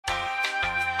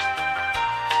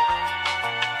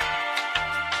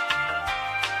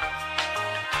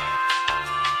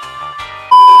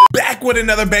back with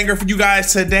another banger for you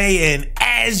guys today, and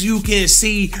as you can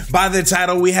see by the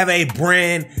title, we have a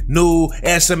brand new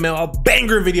SML, a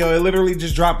banger video. It literally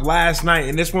just dropped last night,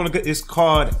 and this one is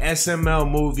called SML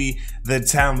Movie, The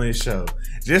Talent Show.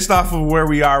 Just off of where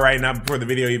we are right now before the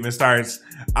video even starts,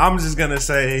 I'm just gonna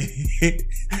say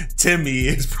Timmy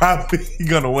is probably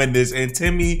gonna win this, and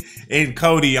Timmy and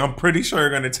Cody, I'm pretty sure are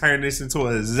gonna turn this into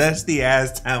a zesty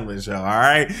ass talent show. All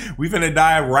right, we're gonna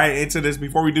dive right into this.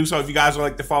 Before we do so, if you guys would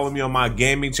like to follow me on my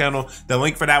gaming channel, the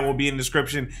link for that will be in the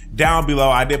description down below.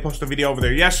 I did post a video over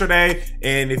there yesterday,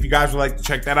 and if you guys would like to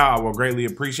check that out, I will greatly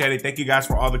appreciate it. Thank you guys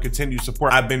for all the continued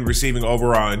support I've been receiving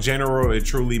overall in general. It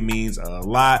truly means a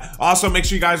lot. Also, make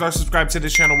sure you guys are subscribed to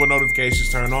this channel with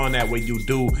notifications turned on. That way you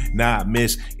do not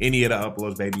miss any of the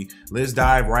uploads, baby. Let's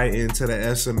dive right into the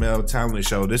SML talent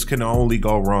show. This can only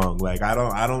go wrong. Like I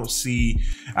don't see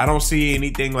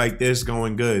anything like this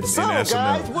going good So in SML.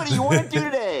 guys, what do you want to do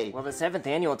today? Well, the 7th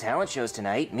annual talent show's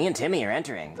tonight. Me and Timmy are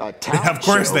entering. A talent Of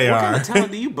course show? they What are. kind of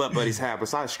talent do you butt buddies have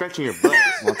besides stretching your butts?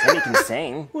 Well, Timmy can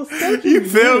sing. You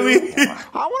feel me?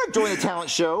 I want to join the talent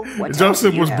show. What talent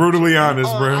Joseph do you was have? brutally honest,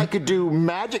 bro. I could do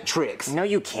magic tricks. No,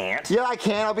 you can't. Yeah, I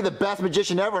can. I'll be the best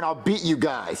magician ever, and I'll beat you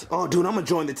guys. Oh, dude, I'm gonna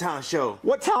join the talent show.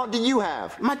 What talent do you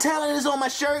have? My talent is on my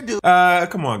shirt, dude.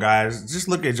 Come on, guys. Just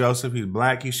look at Joseph. He's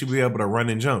black. He should be able to run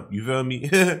and jump. You feel me?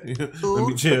 Let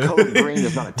me chill. Code green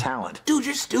is not a talent. Dude,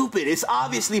 you're stupid. It's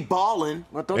obviously balling.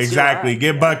 Well, don't Exactly.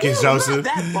 Get buckets, Not Joseph.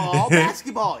 that ball,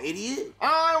 basketball, idiot.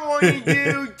 I want to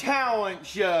do talent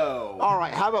show. All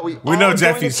right, how about we We know all join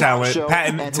Jeffy's the talent. show,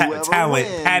 Patting, and whoever talent.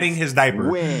 wins, Patting his diaper.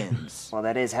 wins. Well,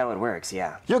 that is how it works,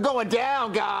 yeah. You're going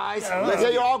down, guys. Let's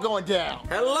say you're all going down.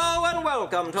 Hello and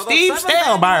welcome to Steve the 7th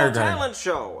annual Stellberger. talent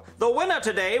show. The winner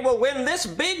today will win this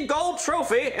big gold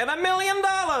trophy and $1 million.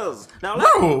 Now,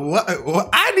 Bro, what,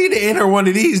 I need to enter one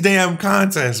of these damn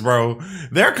contests, bro.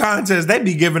 Their contests, they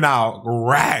be giving out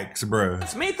racks, bro.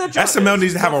 let's meet the judges. SML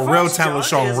needs to have The a real first talent judge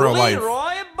show in is real life.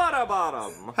 Leroy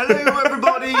Butterbottom. Hello,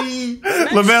 everybody.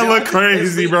 Next Lavelle look judge crazy,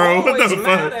 is the bro. What always the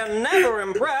mad fuck? and never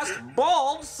impressed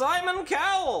bald Simon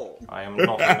Cowell. I am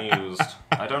not amused.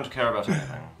 I don't care about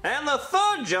anything. And the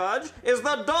third judge is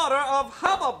the daughter of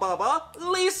Hubba Bubba,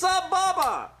 Lisa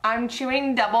Bubba. I'm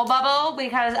chewing double bubble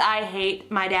because I hate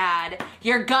my dad.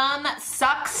 Your gum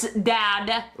sucks,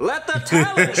 Dad. Let the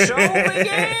talent show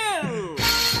begin.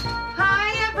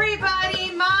 Hi,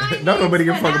 everybody. My Don't nobody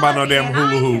give a fuck about no damn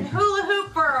hula hoop. I've been hula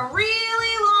hoop for a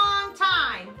really long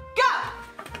time. Go.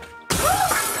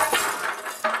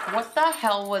 What the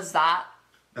hell was that?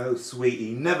 Oh,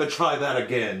 sweetie, never try that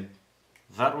again.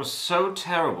 That was so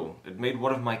terrible, it made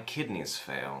one of my kidneys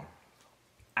fail.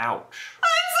 Ouch. I'm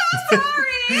so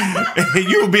sorry.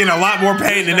 You would be in a lot more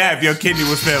pain than that if your kidney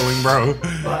was failing, bro.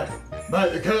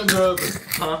 But the curtains are open.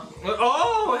 Huh?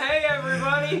 Oh, hey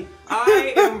everybody!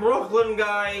 I am Brooklyn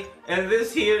Guy, and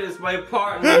this here is my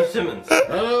partner Simmons.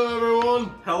 Hello,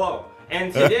 everyone. Hello.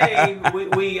 And today, I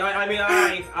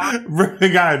Bro, the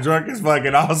guy drunk as fuck,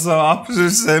 and also Officer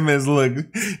Simmons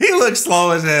he looks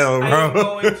slow as hell, am bro.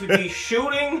 going to be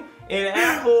shooting an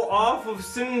apple off of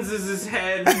Simmons'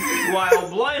 head while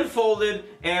blindfolded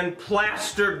and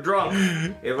plastered drunk.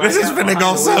 This is finna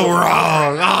go so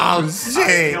wrong. Oh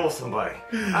shit. Kill somebody.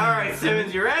 Alright,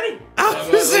 Simmons, you ready?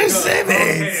 Officer Okay,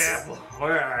 Simmons. Apple.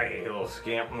 Where are you, little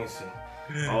scamp? Let me see.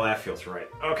 Oh, that feels right.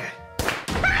 Okay.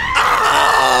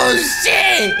 Oh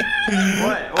shit.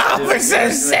 What?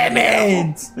 Officer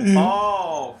Simmons.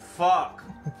 Oh, fuck.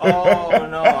 Oh,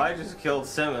 no, I just killed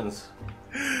Simmons.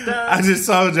 I just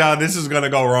told y'all this is gonna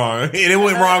go wrong, and it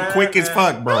went wrong quick as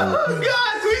fuck, bro.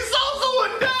 Guys, we saw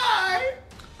someone die.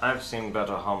 I've seen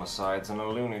better homicides in a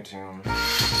Looney Tune.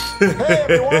 Hey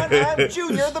everyone, I'm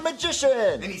Junior the Magician.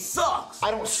 And he sucks.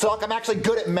 I don't suck, I'm actually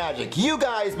good at magic. You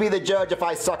guys be the judge if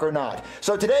I suck or not.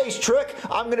 So today's trick,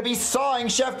 I'm gonna be sawing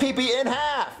Chef Pee-Pee in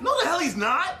half. No, the hell he's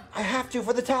not. I have to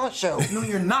for the talent show. No,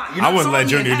 you're not. You're I not wouldn't let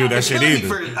sawing me in Junior do half. that You're shit killing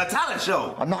me either. for a talent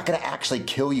show. I'm not gonna actually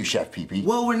kill you, Chef Pee-Pee.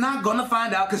 Well, we're not gonna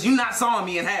find out because you're not sawing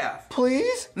me in half.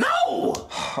 Please? No.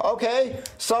 Okay,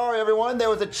 sorry everyone, there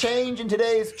was a change in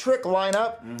today's trick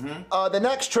lineup. The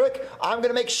next trick, I'm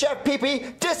gonna make Chef Pee-Pee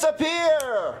disappear.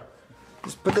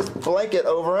 Just put this blanket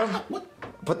over him.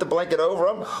 Put the blanket over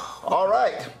him. All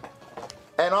right.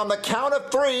 And on the count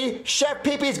of 3, Chef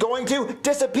Pee-Pee's going to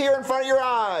disappear in front of your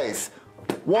eyes.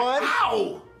 1,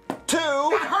 Ow. 2,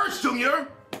 That hurts, Junior.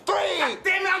 3. God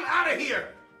damn it, I'm out of here.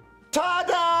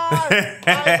 Ta-da!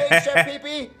 I made Chef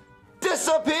Pee-Pee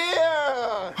disappear.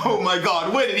 Oh my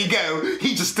God, where did he go?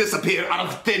 He just disappeared out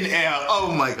of thin air.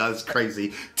 Oh my God, it's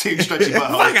crazy. 2 stretchy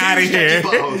buttholes. Fuck outta 2 stretchy here.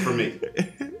 buttholes for me.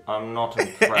 I'm not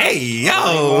impressed. Hey, yo!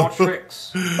 Any more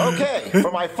tricks? Okay,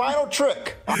 for my final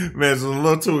trick, Man, it's a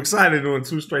little too excited doing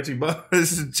two stretchy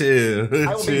bars. Chill.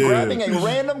 I will be grabbing a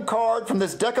random card from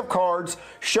this deck of cards,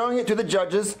 showing it to the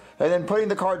judges, and then putting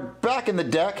the card back in the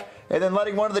deck, and then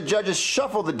letting one of the judges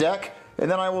shuffle the deck,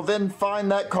 and then I will then find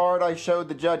that card I showed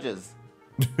the judges.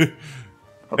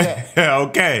 Okay.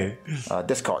 Okay.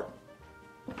 This card.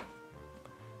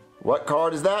 What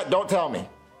card is that? Don't tell me.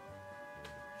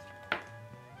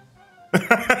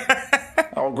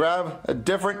 I will grab a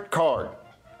different card.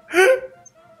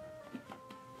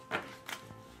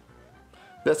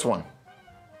 This one.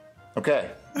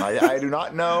 Okay. I do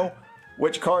not know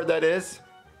which card that is,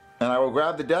 and I will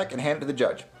grab the deck and hand it to the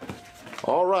judge.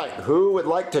 All right. Who would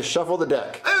like to shuffle the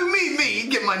deck? Oh, me,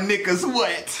 get my knickers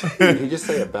wet. Did he just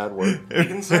say a bad word? You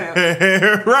can say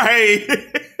it. Right.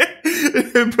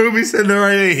 Poopy said the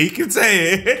right thing. He can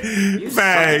say it. You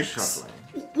Facts. suck at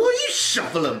shuffling. Will you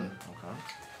shuffle them?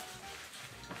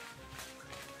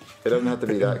 It doesn't have to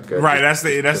be that good. Right, that's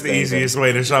the anything. easiest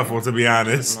way to shuffle, to be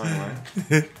honest.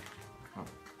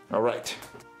 All right.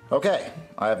 Okay,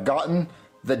 I have gotten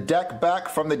the deck back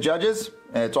from the judges,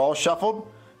 and it's all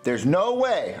shuffled. There's no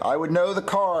way I would know the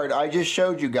card I just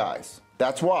showed you guys.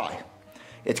 That's why.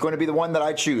 It's going to be the one that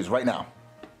I choose right now.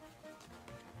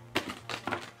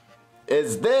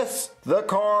 Is this the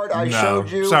card I showed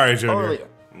you Sorry, Junior. earlier?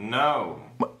 No.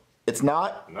 It's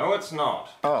not? No, it's not.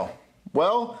 Oh.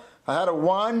 Well, I had a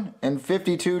 1 in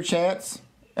 52 chance,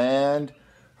 and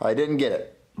I didn't get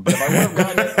it. But if I would have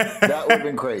gotten it, that would have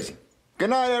been crazy.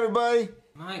 Good night, everybody.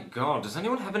 My God, does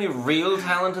anyone have any real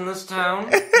talent in this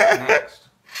town? Next.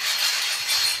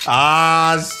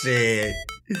 Ah, shit.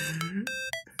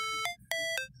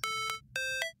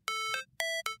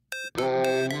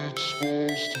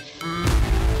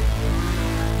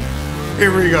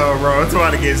 Here we go, bro. It's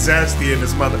about to get zesty in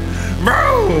this mother.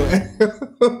 Bro!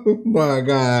 Oh my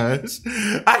gosh.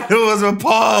 I knew it was a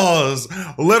pause.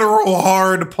 Literal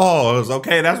hard pause.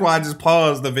 Okay, that's why I just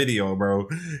paused the video, bro.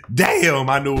 Damn,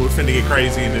 I knew it was finna get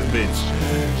crazy in this bitch.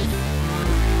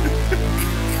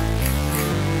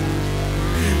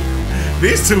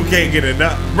 These two can't get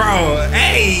enough. Bro,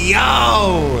 hey,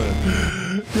 yo!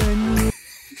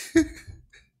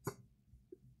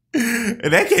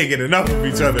 And they can't get enough of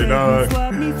each other, dog.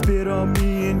 Slap me, spit on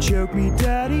me, and choke me,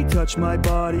 daddy. Touch my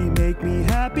body, make me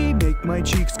happy. Make my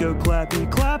cheeks go clappy,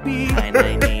 clappy. Hi,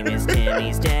 my name is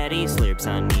Timmy's daddy. Slurps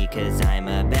on me cause I'm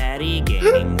a baddie.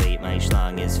 Gaining weight, my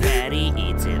schlong is fatty.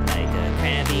 Eats it like a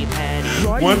Krabby Patty.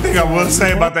 One thing I will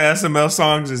say about the SML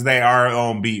songs is they are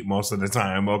on beat most of the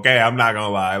time, okay? I'm not gonna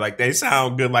lie. Like, they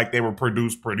sound good, like they were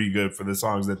produced pretty good for the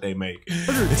songs that they make.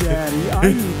 Daddy,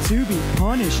 I need to be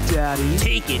punished, daddy.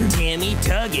 Take it, Timmy.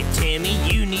 Tug it, Timmy.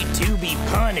 You need to be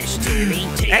punished, Timmy.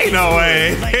 Take Ain't no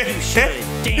way. Like you should.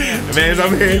 Damn, Man's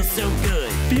over here. feels so good.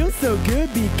 Feels so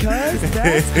good because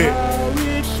that's how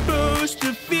it's supposed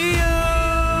to feel.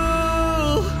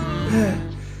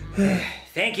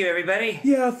 Thank you, everybody.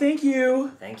 Yeah, thank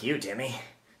you. Thank you, Timmy.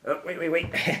 Oh,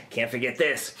 wait. Can't forget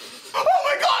this. Oh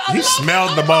my God! You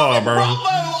smelled the ball, bro. Bravo!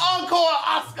 Encore!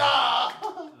 Oscar!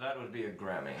 That would be a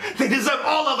Grammy. They deserve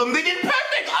all of them. They did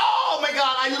perfect. Oh my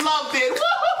God! I loved it.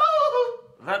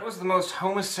 Woo-hoo-hoo. That was the most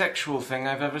homosexual thing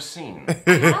I've ever seen.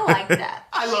 I like that.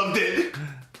 I loved it.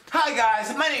 Hi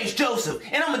guys, my name's Joseph,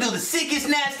 and I'm gonna do the sickest,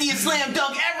 nastiest slam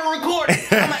dunk ever recorded.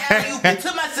 I'm gonna alley-oop it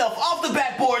to myself off the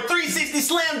backboard, 360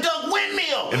 slam dunk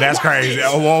windmill. That's Watch crazy. this.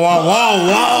 Oh,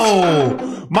 whoa.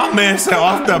 My man said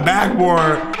off the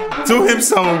backboard to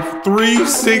himself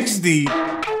 360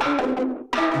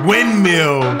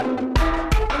 windmill.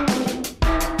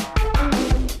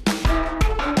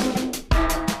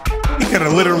 He could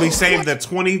have literally saved the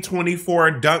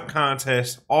 2024 dunk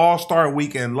contest all-star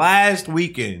weekend last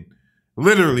weekend.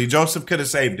 Literally, Joseph could have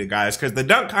saved it, guys, because the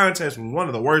dunk contest was one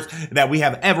of the worst that we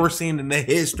have ever seen in the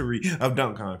history of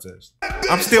dunk contests.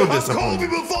 I'm still disappointed.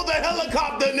 Before the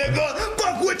helicopter, nigga.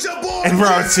 Fuck with your boy. And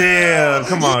bro, chill.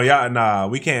 Come on, y'all. Nah,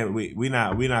 we can't. We're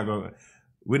not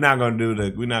gonna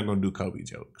do Kobe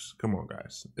jokes. Come on,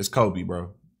 guys. It's Kobe,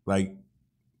 bro. Like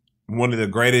one of the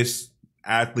greatest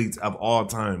athletes of all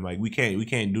time. Like we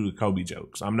can't do the Kobe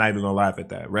jokes. I'm not even gonna laugh at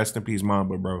that. Rest in peace,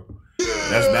 Mamba, bro.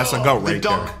 That's a goat right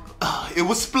dunk, there. It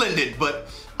was splendid, but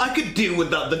I could deal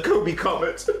without the Kobe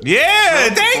comments. Yeah,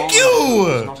 thank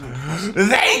you.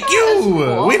 Thank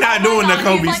you. We're not doing the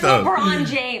Kobe He's stuff. like LeBron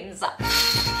James.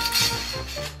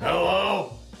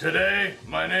 Hello, today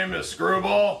my name is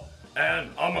Screwball, and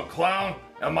I'm a clown,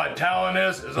 and my talent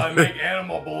is I make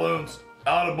animal balloons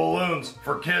out of balloons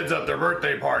for kids at their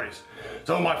birthday parties.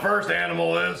 So my first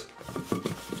animal is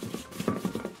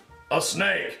a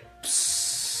snake.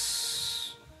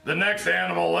 Psst. The next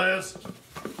animal is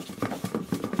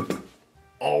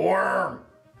a worm.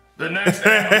 The next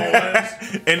animal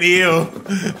is an eel.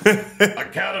 A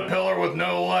caterpillar with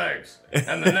no legs.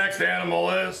 And the next animal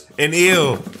is an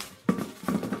eel.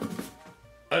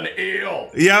 An eel.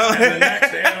 Yo. And the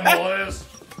next animal is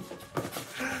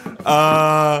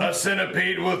a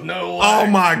centipede with no legs. Oh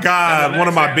my God, one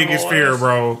of my biggest fear, is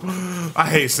bro. I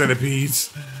hate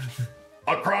centipedes.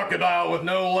 a crocodile with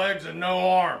no legs and no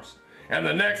arms. And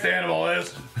the next animal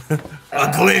is a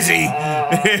glizzy.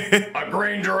 A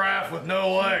green giraffe with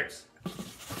no legs.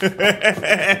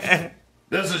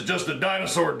 This is just a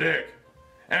dinosaur dick.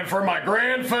 And for my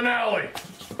grand finale,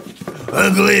 a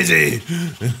glizzy.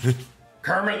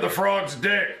 Kermit the Frog's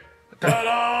dick.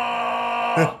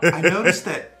 Ta-da! I noticed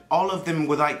that all of them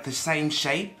were like the same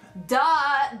shape.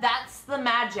 Duh, that's the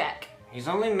magic. He's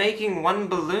only making one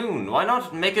balloon. Why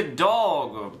not make a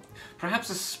dog or perhaps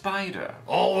a spider?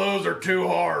 All those are too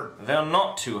hard. They're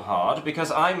not too hard because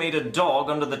I made a dog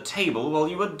under the table while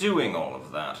you were doing all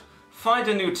of that. Find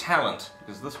a new talent,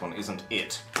 because this one isn't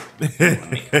it. You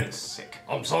make me sick.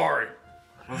 I'm sorry.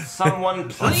 Will someone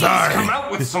please come out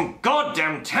with some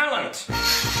goddamn talent?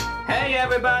 Hey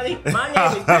everybody, my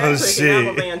name is Patrick shit. and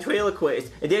I'm a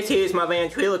ventriloquist. This here's my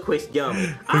ventriloquist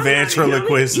dummy.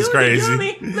 Ventriloquist is crazy.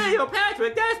 Dummy. Little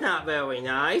Patrick, that's not very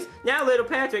nice. Now little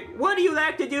Patrick, what do you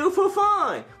like to do for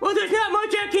fun? Well, there's not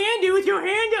much I can do with your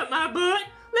hand up my butt.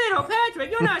 Little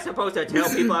Patrick, you're not supposed to tell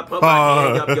people I put my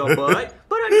hand up your butt,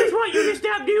 but I just want you to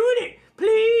stop doing it.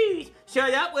 Please,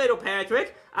 shut up, little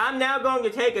Patrick. I'm now going to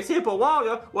take a sip of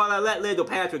water while I let little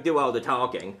Patrick do all the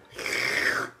talking.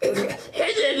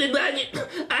 Hey everybody,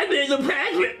 I'm little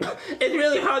Patrick. It's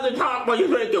really hard to talk when you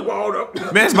drink the water.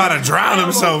 Man's about to drown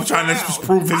himself trying to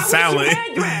prove his talent.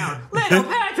 Little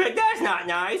Patrick, that's not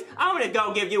nice. I'm gonna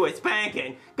go give you a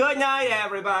spanking. Good night,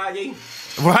 everybody.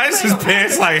 Why is his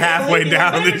pants like halfway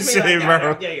down this shit,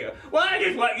 bro? Well, I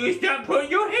just want you to stop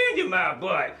putting your hand in my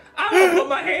butt. I'm gonna put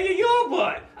my hand in your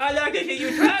butt. I'd like to see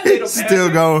you try, little Patrick. Still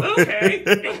going. Okay.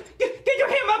 Get your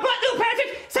hand in my butt, little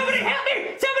Patrick. Somebody help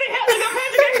me. Somebody help me. Little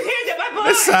Patrick, get his hand in my butt.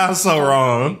 This sounds so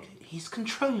wrong. He's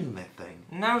controlling that thing.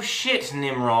 No shit,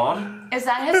 Nimrod. Is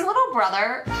that his little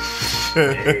brother?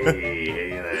 Hey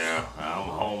there. I'm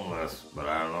homeless, but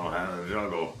I don't know how to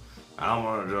juggle. I'm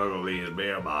gonna juggle these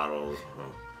beer bottles.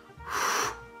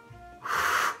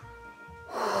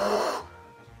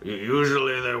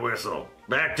 Usually they whistle.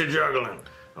 Back to juggling.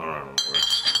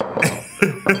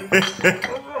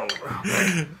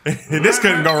 This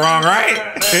couldn't go wrong, right?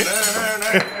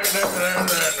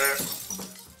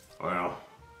 Well,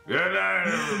 good night,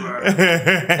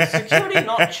 everybody. Security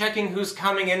not checking who's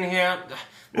coming in here.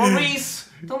 Maurice,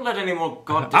 don't let any more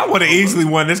goddamn... I would have easily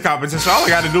won this competition. All I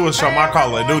got to do is show my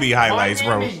Call of Duty highlights,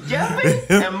 bro. My name is Jumpy,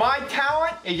 and my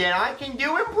talent is that I can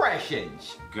do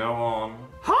impressions. Go on.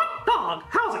 Hot dog!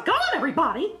 How's it going,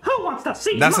 everybody? Who wants to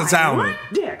see That's my a talent.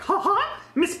 dick? Ha!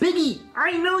 Miss Piggy,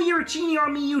 I know you're cheating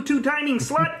on me, you two-timing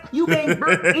slut. You banged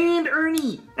Bert and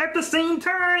Ernie at the same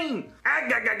time.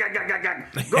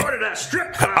 Go to the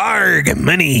strip club. Arg,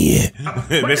 money.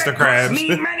 Mr. Krabs.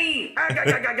 Me money.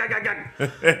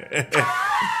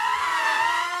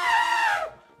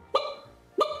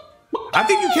 I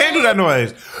think you can do that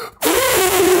noise.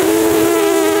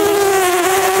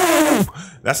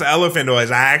 That's an elephant noise.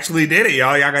 I actually did it,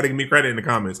 y'all. Y'all got to give me credit in the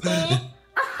comments. Choppy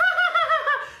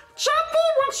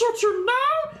wants you to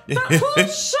know that he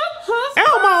should his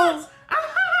Elmo.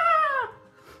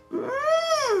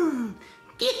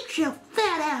 Get your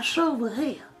fat ass over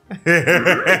here.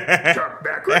 Talk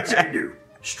backwards, I do.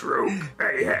 Stroke.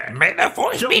 Hey, May the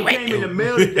force be with you. In the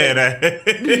mail today.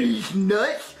 These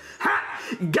nuts. Ha!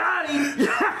 Got him.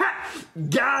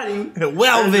 Got him.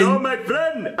 Well, then. Hello, my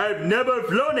friend. I've never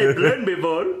flown a plane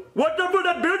before. Watch out for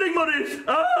that building, Maurice.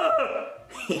 Ah!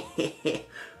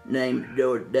 Name's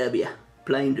George W.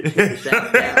 Plane to take us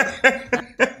out down.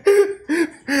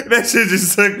 That shit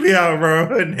just took me out, bro.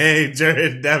 Hey,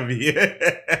 Jared W.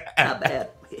 How bad?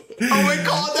 Oh my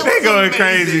God, that They was going amazing.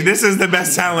 crazy. This is the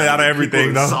best talent out of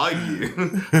everything, though. Inside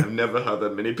you. I've never had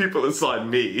that many people inside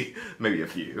me. Maybe a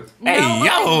few. No, Hey,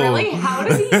 yo. like, really? How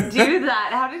did he do that?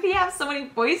 How did he have so many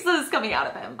voices coming out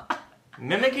of him?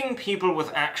 Mimicking people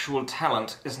with actual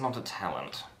talent is not a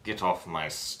talent. Get off my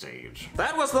stage.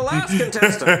 That was the last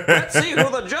contestant. Let's see who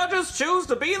the judges choose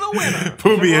to be the winner.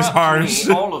 Poopy is If it were up to harsh.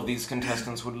 me, all of these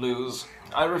contestants would lose.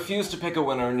 I refuse to pick a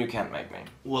winner and you can't make me.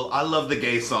 Well, I love the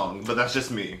gay song, but that's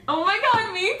just me. Oh my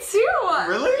god, me too!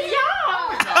 Really? Yeah!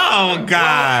 Oh, How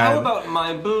God. about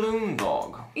my balloon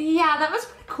dog? Yeah, that was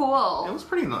pretty cool. It was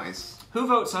pretty nice. Who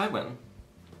votes I win?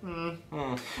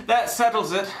 That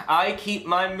settles it. I keep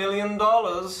my $1 million.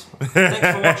 Thanks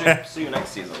for watching. See you next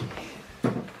season.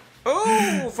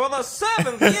 Ooh, for the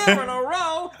 7th year in a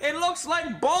row, it looks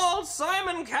like Bald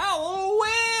Simon Cowell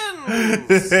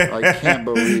wins! I can't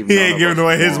believe he ain't giving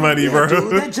away his money, bro.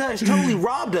 Dude, that judge totally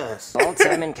robbed us. Bald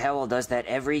Simon Cowell does that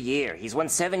every year. He's won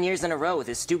 7 years in a row with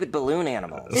his stupid balloon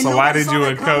animals. So why did you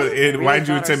and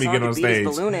Timmy get on stage?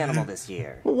 Balloon animal this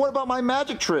year. Well, what about my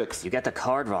magic tricks? You got the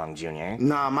card wrong, Junior.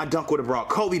 Nah, my dunk would have brought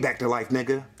Kobe back to life,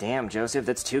 nigga. Damn, Joseph,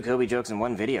 that's 2 Kobe jokes in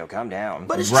one video. Calm down.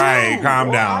 But it's right, true. calm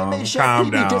I down. made Chef Calm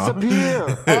Pee Pee down.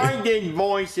 disappear. I did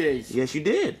voices. Yes, you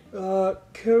did.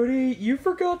 Cody, you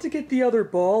forgot to get the other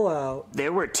ball out.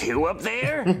 There were 2 up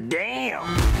there? Damn.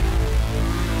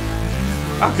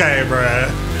 Okay, bruh.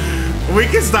 We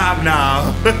can stop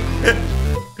now.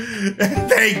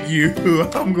 Thank you.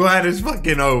 I'm glad it's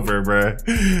fucking over, bruh.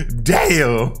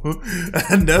 Damn.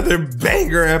 Another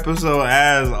banger episode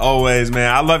as always,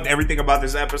 man. I loved everything about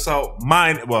this episode.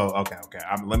 Okay.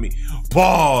 Let me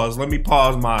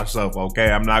pause myself,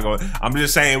 okay? I'm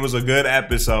just saying it was a good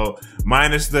episode.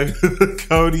 Minus the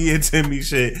Cody and Timmy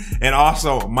shit. And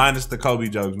also minus the Kobe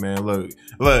jokes, man. Look,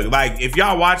 like if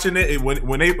y'all watching it,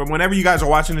 whenever you guys are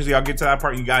watching this, y'all get to that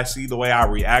part, you guys see the way I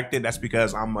reacted. That's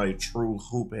because I'm a true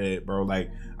hoop head, bro.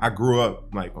 Like I grew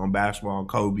up like on basketball,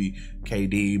 Kobe,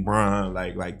 KD, Bron,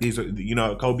 like these are, you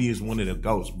know, Kobe is one of the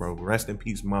GOATs, bro. Rest in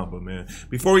peace, Mamba, man.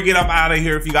 Before we get up out of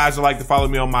here, if you guys would like to follow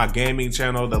me on my gaming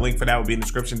channel, the link for that will be in the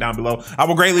description down below. I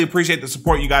will greatly appreciate the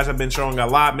support you guys have been showing a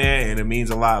lot, man, and it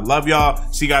means a lot. Love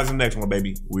y'all. See you guys in the next one,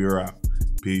 baby. We are out.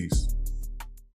 Peace.